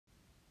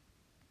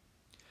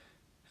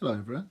Hello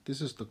everyone,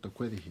 this is Dr.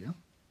 Kwedhi here.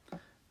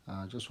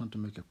 I just want to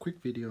make a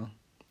quick video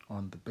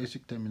on the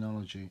basic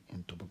terminology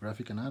in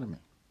topographic anatomy.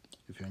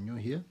 If you're new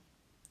here,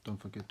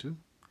 don't forget to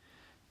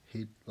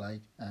hit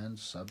like and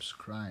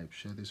subscribe.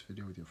 Share this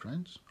video with your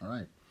friends.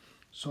 Alright,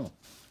 so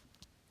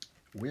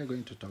we are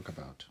going to talk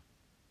about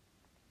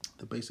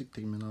the basic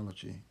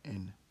terminology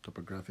in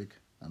topographic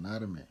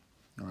anatomy.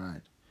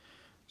 Alright,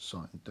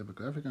 so in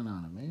topographic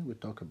anatomy, we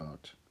talk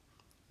about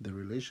the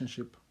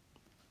relationship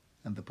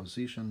and the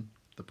position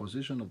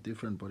of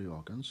different body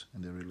organs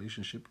and their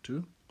relationship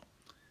to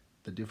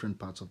the different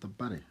parts of the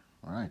body.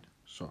 All right,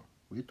 so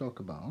we talk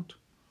about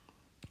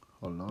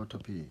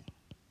holotopy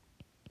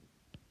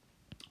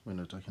when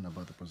we're talking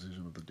about the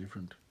position of the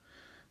different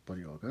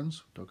body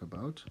organs. We talk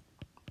about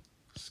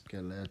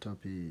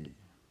skeletopy.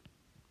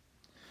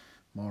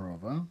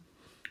 Moreover,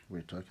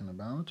 we're talking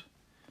about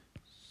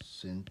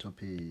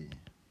syntopy.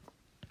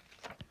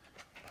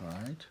 All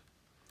right,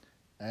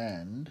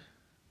 and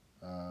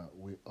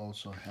we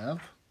also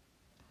have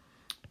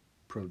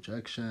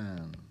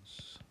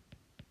projections,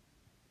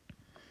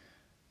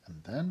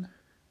 and then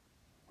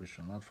we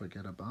should not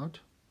forget about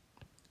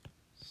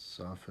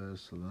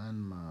surface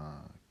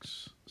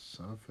landmarks.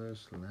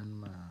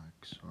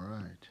 All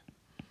right,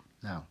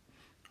 now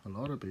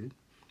holotopy,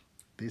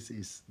 this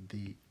is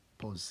the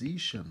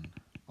position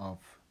of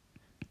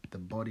the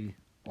body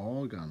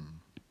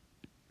organ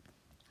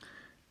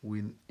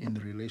in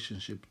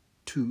relationship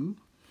to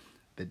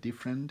the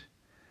different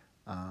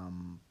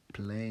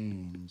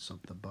planes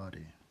of the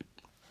body.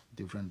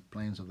 Different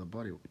planes of the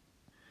body,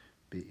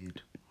 be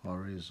it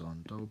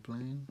horizontal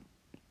plane,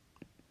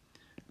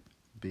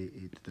 be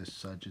it the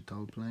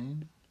sagittal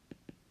plane,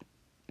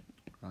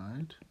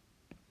 right,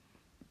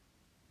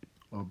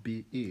 or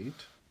be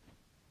it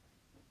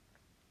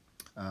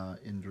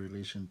in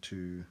relation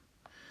to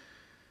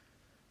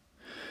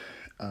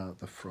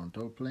the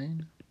frontal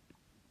plane,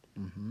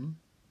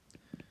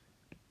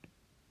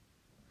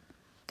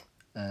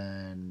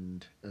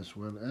 and as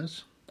well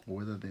as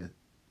whether the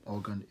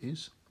organ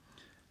is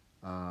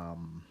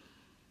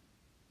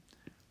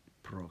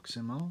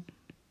proximal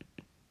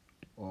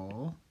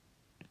or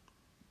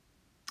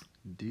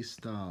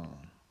distal.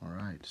 All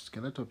right,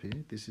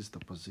 skeletopy, this is the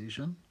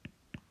position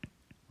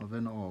of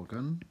an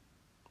organ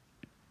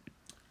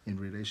in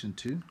relation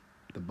to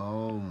the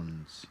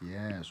bones.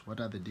 Yes,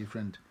 what are the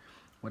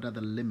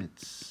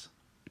limits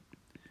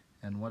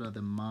and what are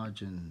the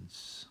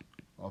margins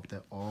of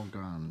the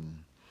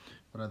organ?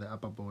 What are the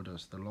upper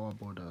borders, the lower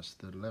borders,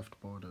 the left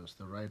borders,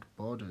 the right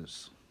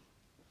borders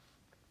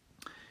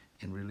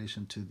in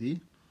relation to the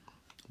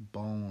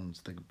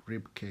bones, the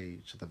rib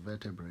cage, the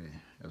vertebrae,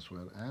 as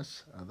well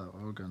as other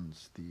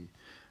organs, the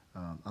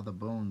other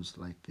bones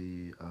like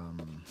the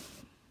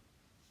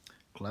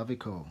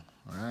clavicle.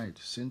 All right,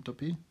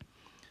 syntopy,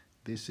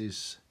 this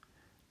is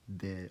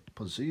the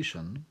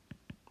position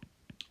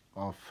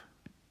of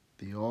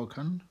the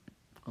organ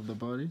of the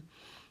body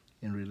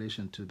in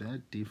relation to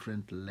the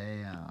different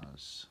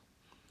layers,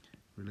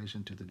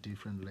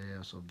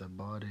 of the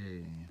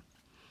body.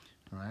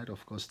 All right,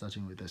 of course,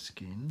 starting with the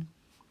skin,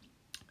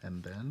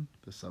 and then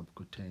the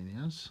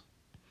subcutaneous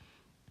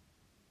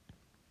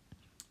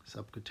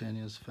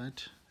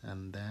fat,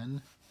 and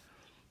then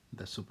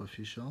the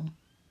superficial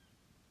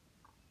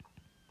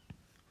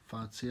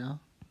fascia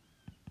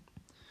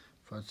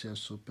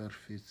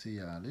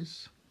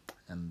superficialis,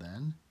 and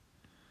then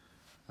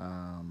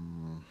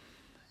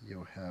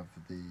you have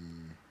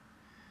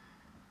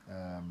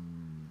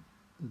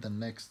the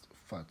next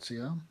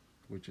fascia,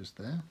 which is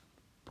the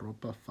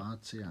proper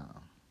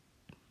fascium,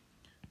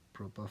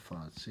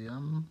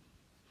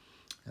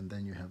 and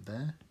then you have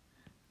the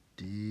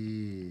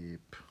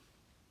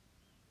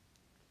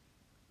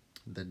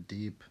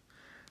deep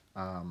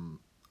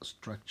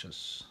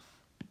structures,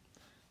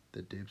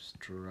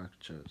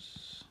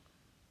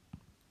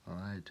 all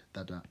right,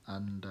 that are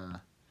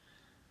under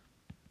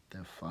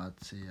the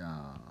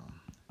fascia,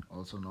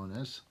 also known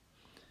as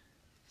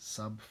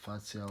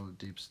subfascial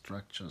deep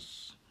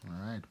structures. All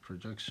right,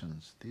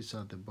 projections, these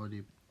are the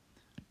body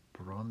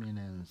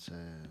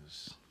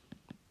prominences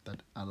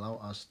that allow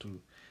us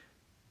to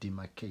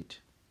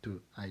demarcate,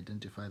 to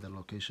identify the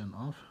location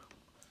of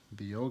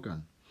the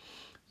organ.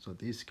 So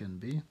these can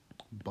be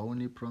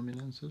bony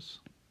prominences,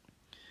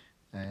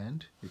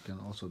 and it can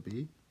also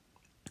be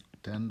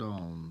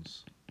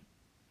tendons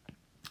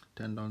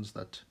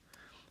that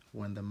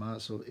when the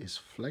muscle is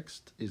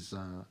flexed, is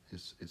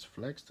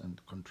flexed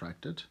and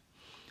contracted,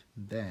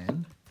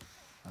 then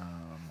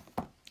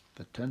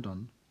the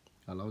tendon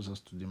allows us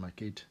to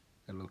demarcate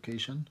a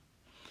location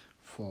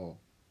for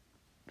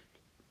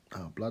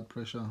blood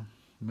pressure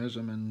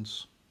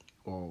measurements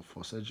or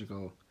for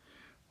surgical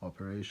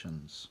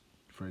operations.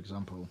 For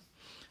example,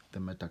 the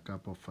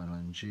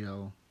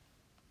metacarpophalangeal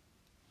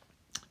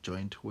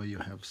joint, where you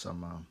have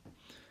some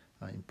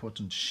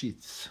important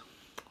sheaths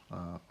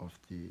of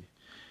the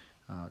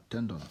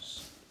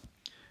tendons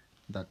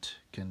that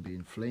can be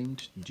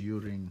inflamed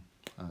during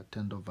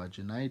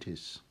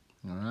tendovaginitis.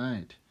 All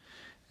right,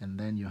 and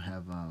then you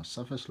have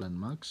surface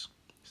landmarks.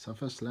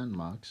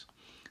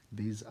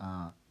 This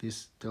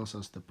tells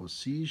us the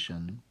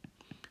position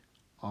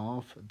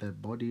of the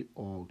body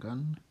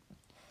organ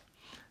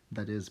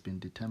that has been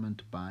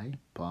determined by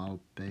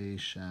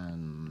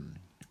palpation.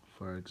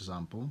 For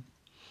example,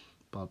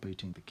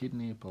 palpating the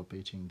kidney,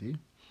 palpating the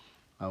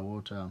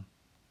aorta,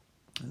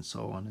 and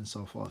so on and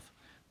so forth.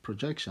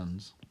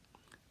 Projections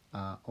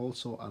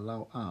also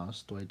allow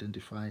us to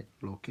identify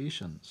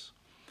locations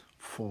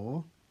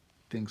for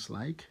things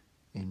like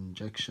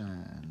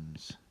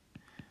injections.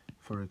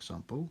 For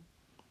example,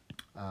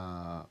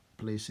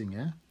 placing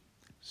a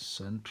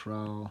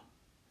central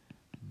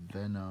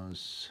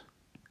venous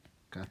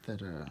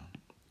catheter.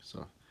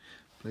 So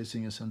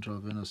placing a central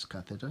venous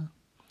catheter,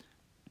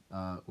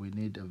 we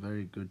need a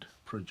very good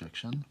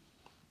projection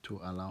to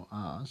allow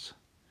us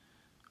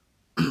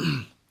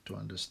to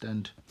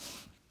understand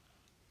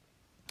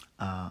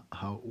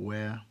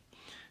where,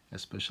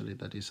 especially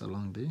that is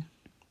along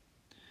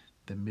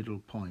the middle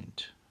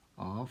point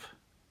of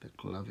the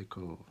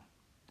clavicle,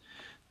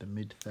 the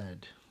middle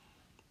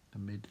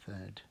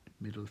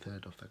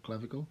third of the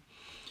clavicle.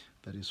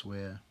 That is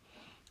where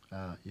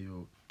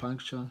you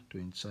puncture to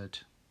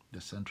insert the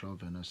central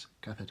venous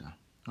catheter.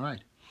 All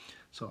right,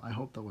 so I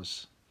hope that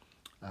was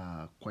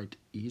quite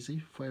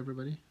easy for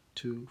everybody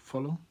to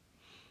follow,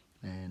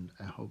 and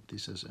I hope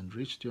this has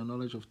enriched your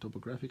knowledge of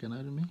topographic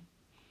anatomy.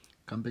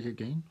 Come back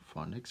again for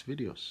our next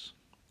videos.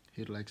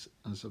 Hit like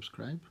and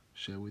subscribe,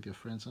 share with your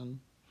friends and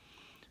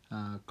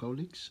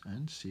colleagues,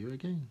 and see you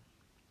again.